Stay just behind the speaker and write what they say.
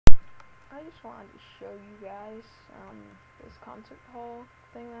I just wanted to show you guys this concert hall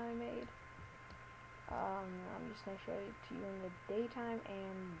thing that I made. I'm just going to show it to you in the daytime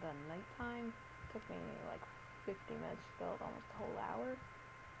and the nighttime. It took me like 50 minutes to build, almost a whole hour.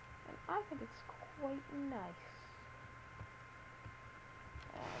 And I think it's quite nice.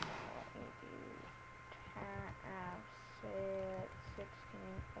 Let me do tab set 16.000.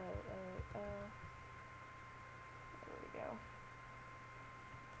 There we go.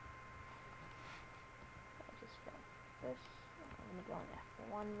 I just got this. I'm going to go in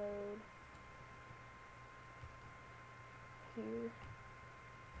F1 mode. Here.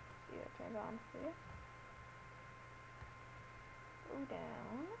 See that turns on for you. Go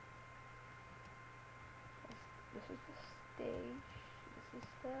down. This is the stage. This is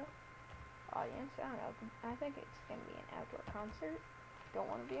the audience. I think it's going to be an outdoor concert. Don't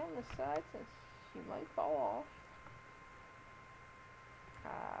want to be on this side since you might fall off.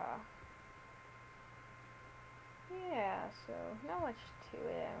 Yeah, so not much to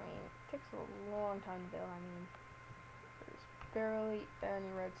it. I mean, it takes a long time to build. I mean, there's barely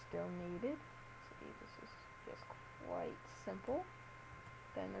any redstone needed. See, this is just quite simple.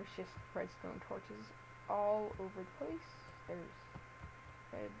 Then there's just redstone torches all over the place. There's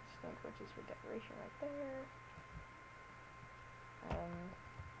redstone torches for decoration right there.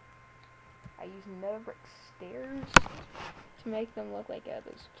 I use nether brick stairs to make them look like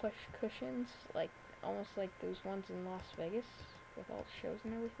those plush cushions, like almost like those ones in Las Vegas with all the shows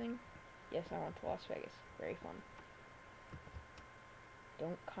and everything. Yes, I went to Las Vegas. Very fun.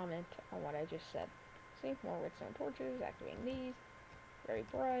 Don't comment on what I just said. See, more redstone torches. Activating these. Very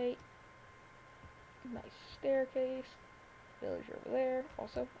bright. Nice staircase. Village over there.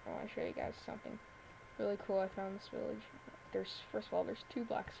 Also, I want to show you guys something really cool I found in this village. First of all, there's 2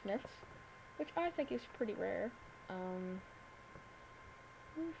 blacksmiths, which I think is pretty rare.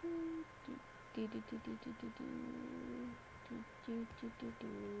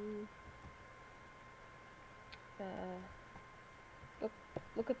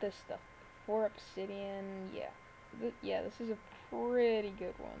 Look at this stuff. 4 obsidian. Yeah, this is a pretty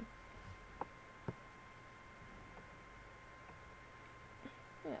good one.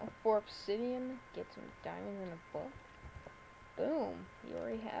 You know, 4 obsidian, get some diamonds and a book. Boom! You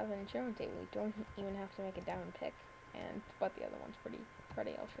already have an enchantment table. You don't even have to make a diamond pick. But the other one's pretty.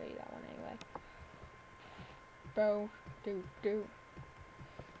 I'll show you that one anyway.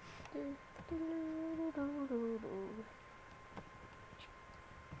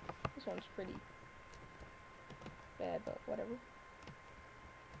 This one's pretty bad, but whatever.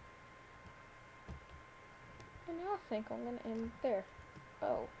 And I think I'm gonna end there.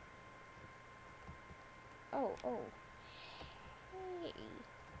 Oh.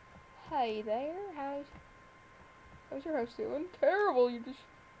 Hey there. How's your house doing? Terrible.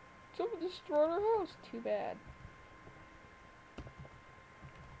 Someone destroyed our house. Too bad.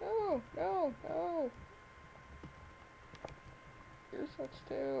 No. You're such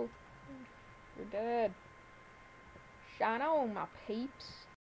too. You're dead. Shine on, my peeps.